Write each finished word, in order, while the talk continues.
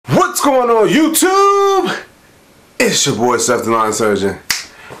What's going on, YouTube? It's your boy, Seth the Lawn Surgeon,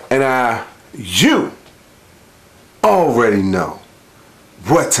 and you already know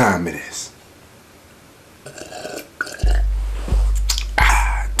what time it is.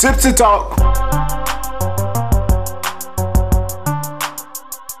 Tipsy Talk.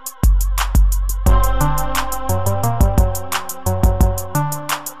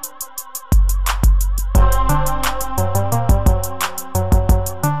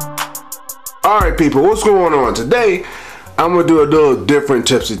 Alright people, what's going on? Today I'm going to do a little different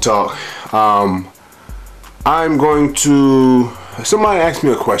tipsy talk. I'm going to, somebody asked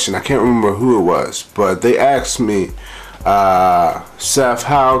me a question, I can't remember who it was, but they asked me, Seth,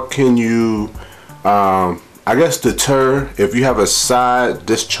 how can you, I guess deter, if you have a side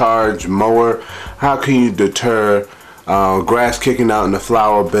discharge mower, how can you deter grass kicking out in the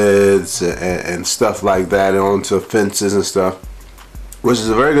flower beds and stuff like that, and onto fences and stuff? Which is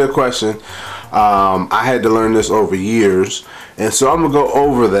a very good question. I had to learn this over years, and so I'm gonna go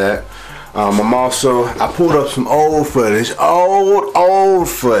over that. I pulled up some old footage, old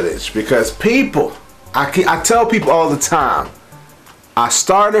footage, because people, I tell people all the time, I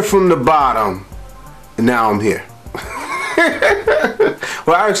started from the bottom and now I'm here.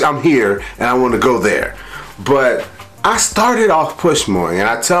 Well, actually I'm here and I want to go there, but I started off push mowing, and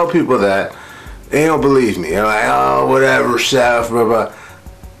I tell people that they don't believe me. They're like, oh, whatever, Seth, blah, blah.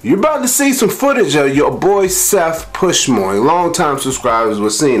 You're about to see some footage of your boy Seth push mowing. Long-time subscribers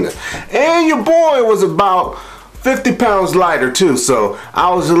were seeing it. And your boy was about 50 pounds lighter too, so I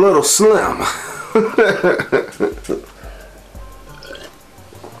was a little slim.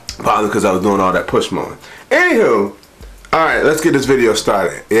 Probably because I was doing all that push mowing. Anywho, alright, let's get this video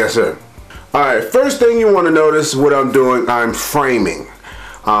started. Yes, sir. Alright, first thing you want to notice what I'm doing, I'm framing.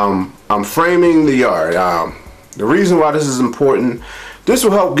 I'm framing the yard. The reason why this is important, this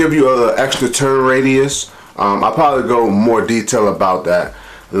will help give you an extra turn radius. I'll probably go more detail about that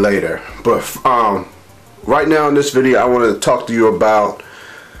later. But right now in this video, I want to talk to you about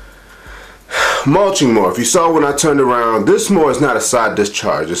mulching mower. If you saw when I turned around, this mower is not a side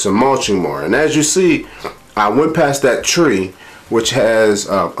discharge, it's a mulching mower. And as you see, I went past that tree, which has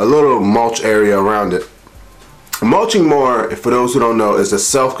a little mulch area around it. A mulching mower, for those who don't know, is a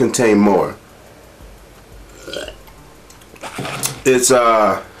self-contained mower. It's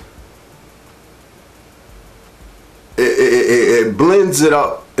it blends it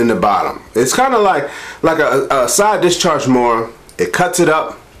up in the bottom. It's kind of like a side discharge mower. It cuts it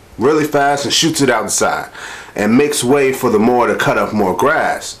up really fast and shoots it out the side and makes way for the mower to cut up more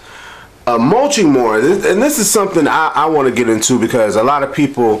grass. A mulching mower, and this is something I want to get into because a lot of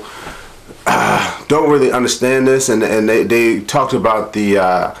people don't really understand this, and they talked about the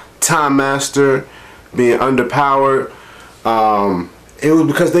Timemaster being underpowered. It was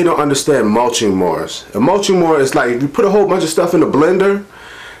because they don't understand mulching mowers. A mulching mower is like if you put a whole bunch of stuff in a blender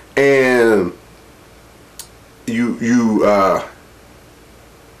and the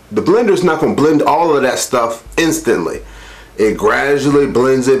blender is not going to blend all of that stuff instantly. It gradually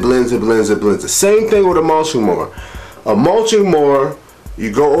blends it. Same thing with a mulching mower. A mulching mower,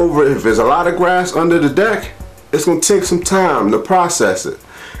 you go over it, if there's a lot of grass under the deck, it's going to take some time to process it.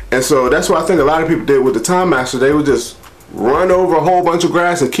 And so that's what I think a lot of people did with the Timemaster. They would just run over a whole bunch of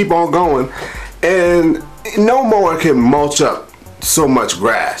grass and keep on going, and no mower can mulch up so much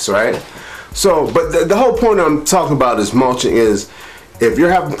grass, right? So, but the whole point I'm talking about is mulching is, if you're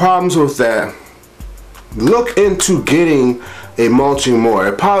having problems with that, look into getting a mulching mower.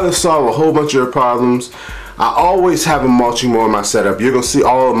 It probably solve a whole bunch of your problems. I always have a mulching mower in my setup. You're gonna see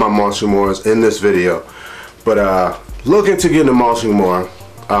all of my mulching mowers in this video, but look into getting a mulching mower.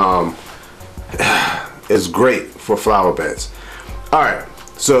 It's great for flower beds. Alright,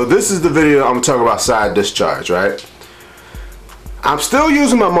 so this is the video I'm talking about side discharge, right? I'm still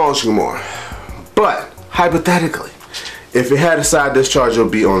using my mulching mower, but hypothetically, if it had a side discharge, it'll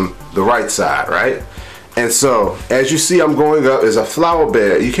be on the right side, right? And so, as you see, I'm going up, is a flower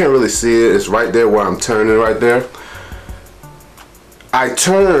bed. You can't really see it, it's right there where I'm turning right there. I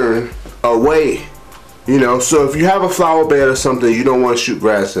turn away, you know, so if you have a flower bed or something, you don't want to shoot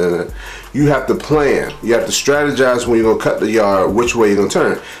grass in it, you have to plan. You have to strategize when you're going to cut the yard, which way you're going to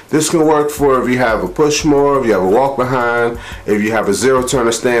turn. This can work for if you have a push mower, if you have a walk behind, if you have a zero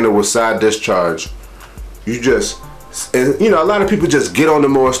turner standard with side discharge. You just, and, you know, a lot of people just get on the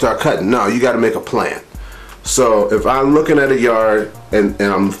mower and start cutting. No, you got to make a plan. So if I'm looking at a yard and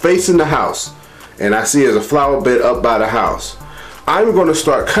I'm facing the house and I see there's a flower bed up by the house, I'm going to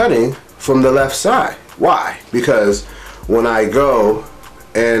start cutting from the left side. Why? Because when I go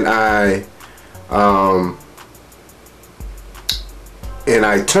and I and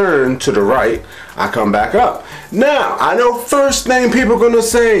I turn to the right, I come back up. Now, I know first thing people are gonna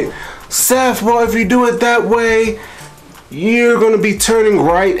say, Seth, well, if you do it that way, you're gonna be turning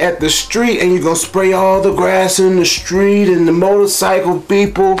right at the street and you're gonna spray all the grass in the street, and the motorcycle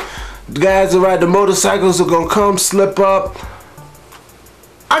people, the guys that ride the motorcycles are gonna come slip up.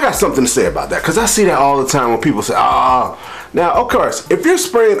 I got something to say about that, because I see that all the time when people say, ah. Now, of course, if you're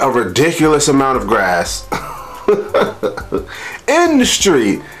spraying a ridiculous amount of grass in the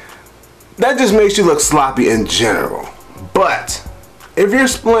street, that just makes you look sloppy in general. But if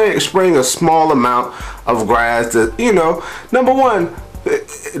you're spraying a small amount of grass, that, you know, number one,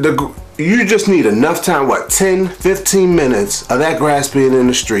 you just need enough time, what, 10-15 minutes of that grass being in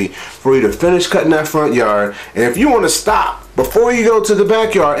the street for you to finish cutting that front yard. And if you want to stop before you go to the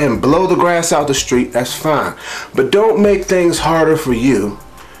backyard and blow the grass out the street, that's fine. But don't make things harder for you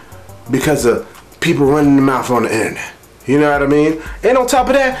because of people running their mouth on the internet. You know what I mean? And on top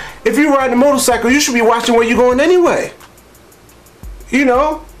of that, if you're riding a motorcycle, you should be watching where you're going anyway. You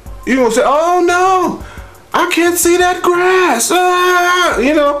know, you're going to say, oh no, I can't see that grass.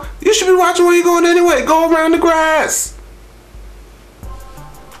 You know, you should be watching where you're going anyway. Go around the grass.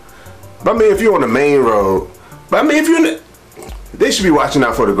 But I mean, if you're on the main road, but I mean, if you're in the, they should be watching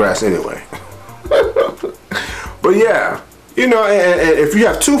out for the grass anyway. But yeah, you know, and if you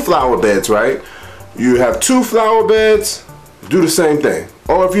have two flower beds, right? You have two flower beds, do the same thing.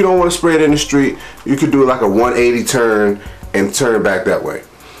 Or if you don't want to spray it in the street, you could do like a 180 turn and turn it back that way.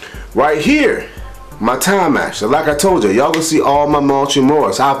 Right here, my Timemaster. Like I told you, y'all can see all my mulching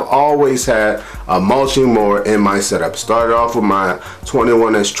mowers. I've always had a mulching mower in my setup. Started off with my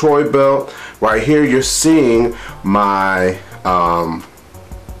 21-inch Troy Bilt. Right here, you're seeing my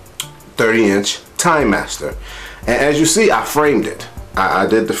 30-inch Timemaster. And as you see, I framed it. I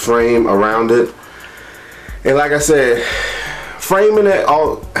did the frame around it. And like I said, framing it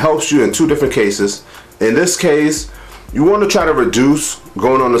all helps you in two different cases. In this case, you want to try to reduce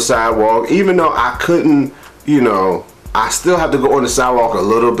going on the sidewalk. Even though I couldn't, you know, I still have to go on the sidewalk a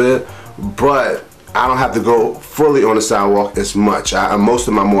little bit, but I don't have to go fully on the sidewalk as much. Most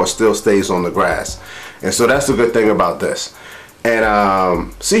of my mower still stays on the grass. And so that's the good thing about this.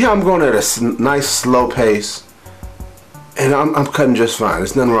 And see how I'm going at a nice slow pace? And I'm cutting just fine.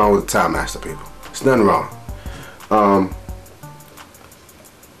 There's nothing wrong with the Timemaster, people. There's nothing wrong.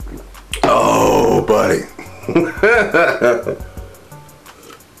 Oh, buddy.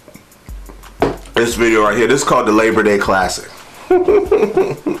 This video right here, this is called the Labor Day Classic.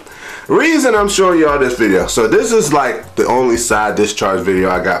 Reason I'm showing y'all this video. So this is like the only side discharge video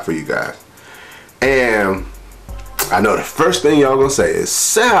I got for you guys. And I know the first thing y'all gonna say is,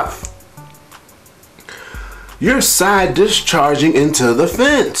 Seth, you're side discharging into the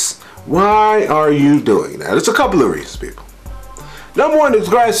fence. Why are you doing that? There's a couple of reasons, people. Number one, this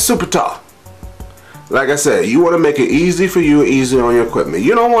grass is super tall. Like I said, you want to make it easy for you, easy on your equipment.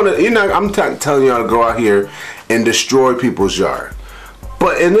 You don't want to, I'm telling y'all to go out here and destroy people's yard.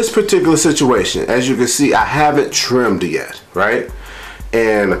 But in this particular situation, as you can see, I haven't trimmed yet, right?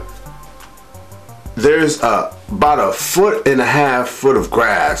 And there's about 1.5 foot of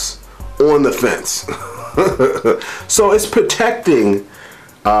grass on the fence. So it's protecting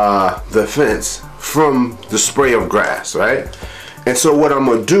the fence from the spray of grass, right? And so what I'm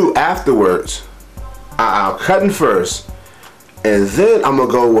gonna do afterwards, I'll cut in first, and then I'm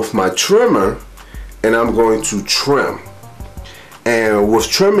gonna go with my trimmer and I'm going to trim. And with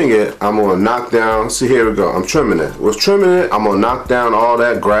trimming it, I'm gonna knock down, see, here we go, I'm trimming it. With trimming it, I'm gonna knock down all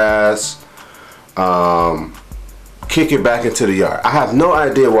that grass, kick it back into the yard. I have no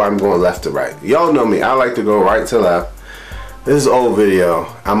idea where I'm going left to right. Y'all know me, I like to go right to left. This is an old video.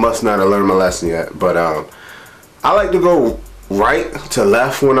 I must not have learned my lesson yet, but I like to go right to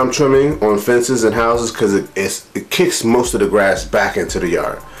left when I'm trimming on fences and houses, because it kicks most of the grass back into the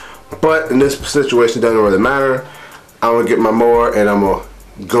yard. But in this situation, it doesn't really matter. I'm gonna get my mower and I'm gonna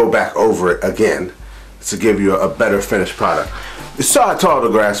go back over it again to give you a better finished product. You saw how tall the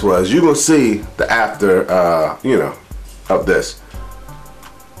grass was. You're gonna see the after, you know, of this.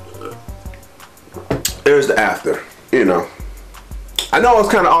 There's the after, you know. I know I was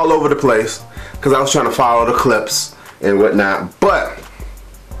kind of all over the place because I was trying to follow the clips and whatnot, but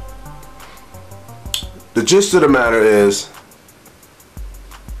the gist of the matter is,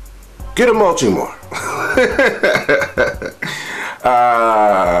 get a mulching mower.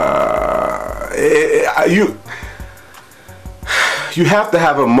 You have to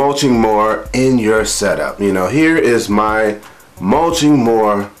have a mulching mower in your setup. You know, here is my mulching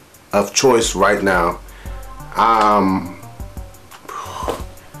mower of choice right now.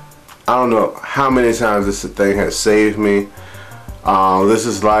 I don't know how many times this thing has saved me. This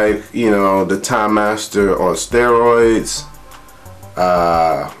is like, you know, the Timemaster on steroids.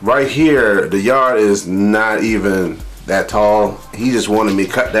 Right here, the yard is not even that tall. He just wanted me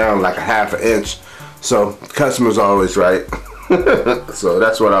cut down like a ½ an inch. So the customer's always right. So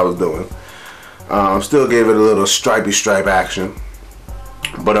that's what I was doing. Still gave it a little stripy stripe action.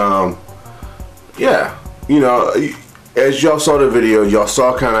 But yeah, you know, as y'all saw the video, y'all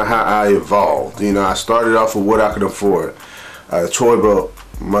saw kind of how I evolved. You know, I started off with what I could afford. A Bilt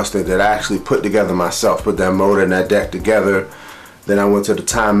Mustang that I actually put together myself, put that motor and that deck together. Then I went to the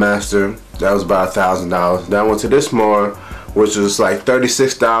Timemaster, that was about $1,000. Then I went to this mower, which was like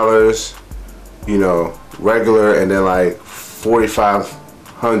 $36, you know, regular, and then like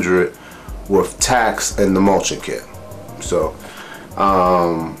 $4,500 with tax and the mulching kit. So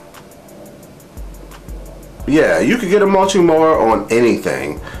yeah, you could get a mulching mower on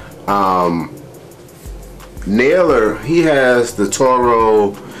anything. Nailer, he has the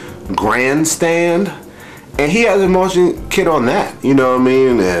Toro Grandstand, and he has a mulching kit on that, you know what I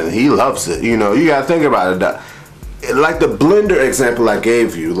mean, and he loves it. You know, you gotta think about it, like the blender example I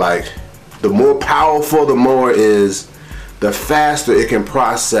gave you. Like, the more powerful the mower is, the faster it can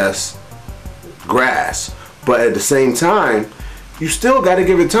process grass, but at the same time, you still got to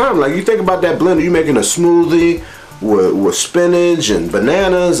give it time. Like, you think about that blender, you making a smoothie with spinach and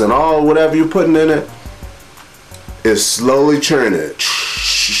bananas and all whatever you're putting in it. It's slowly churning.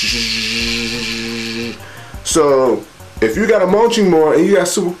 So if you got a mulching mower and you got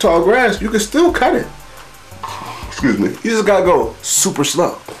super tall grass, you can still cut it. Excuse me. You just gotta go super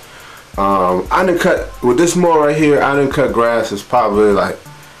slow. I didn't cut with this mower right here. I didn't cut grass. It's probably like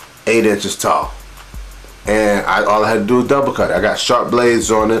 8 inches tall, and all I had to do was double cut it. I got sharp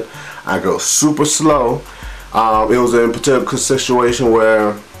blades on it. I go super slow. It was a particular situation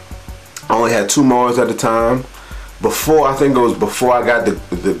where I only had 2 mowers at the time. Before, I think it was before I got the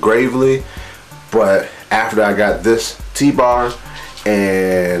Gravely, but after I got this T-bar,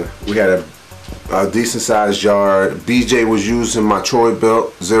 and we had a decent sized yard. BJ was using my Toro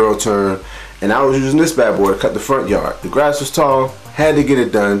Bilt 0 turn, and I was using this bad boy to cut the front yard. The grass was tall, had to get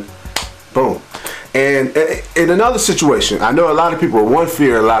it done. Boom. And in another situation, I know a lot of people, one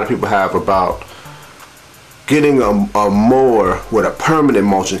fear a lot of people have about getting a mower with a permanent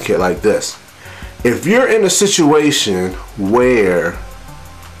mulching kit like this. If you're in a situation where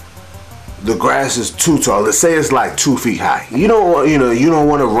the grass is too tall, let's say it's like 2 feet high, you don't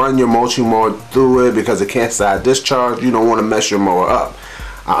want to run your mulching mower through it because it can't side discharge. You don't want to mess your mower up.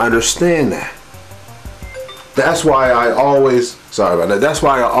 I understand that. That's why I always, sorry about that, that's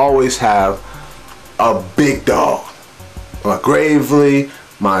why I always have a big dog, my Gravely,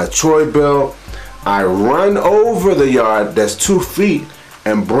 my Toro Bilt. I run over the yard that's 2 feet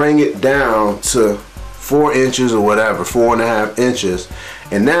and bring it down to 4 inches or whatever, 4.5 inches,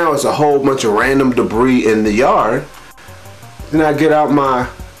 and now it's a whole bunch of random debris in the yard. Then I get out my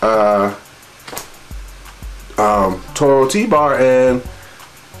Toro T-bar and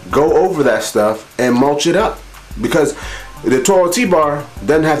go over that stuff and mulch it up, because the Toro T-bar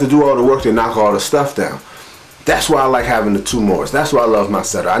doesn't have to do all the work to knock all the stuff down. That's why I like having the 2 mowers. That's why I love my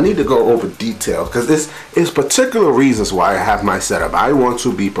setup. I need to go over details because it's particular reasons why I have my setup. I want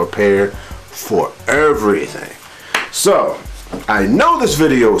to be prepared for everything. So I know this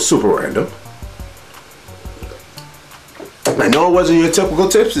video is super random. I know it wasn't your typical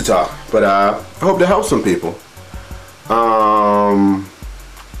tipsy talk, but I hope to help some people.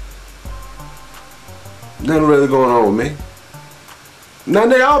 Nothing really going on with me.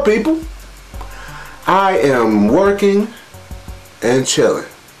 Nothing at all, people. I am working and chilling.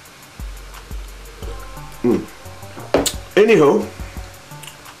 Anywho,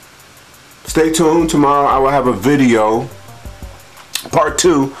 stay tuned. Tomorrow I will have a video, part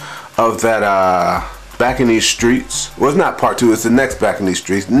 2 of that Back in These Streets. Well, it's not part 2, it's the next Back in These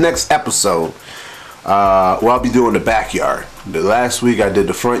Streets. Next episode, well, I'll be doing the backyard. The last week I did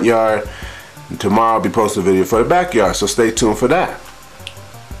the front yard, and tomorrow I'll be posting a video for the backyard, so stay tuned for that.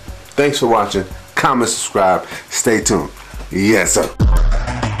 Thanks for watching. Comment, subscribe, stay tuned. Yes, sir.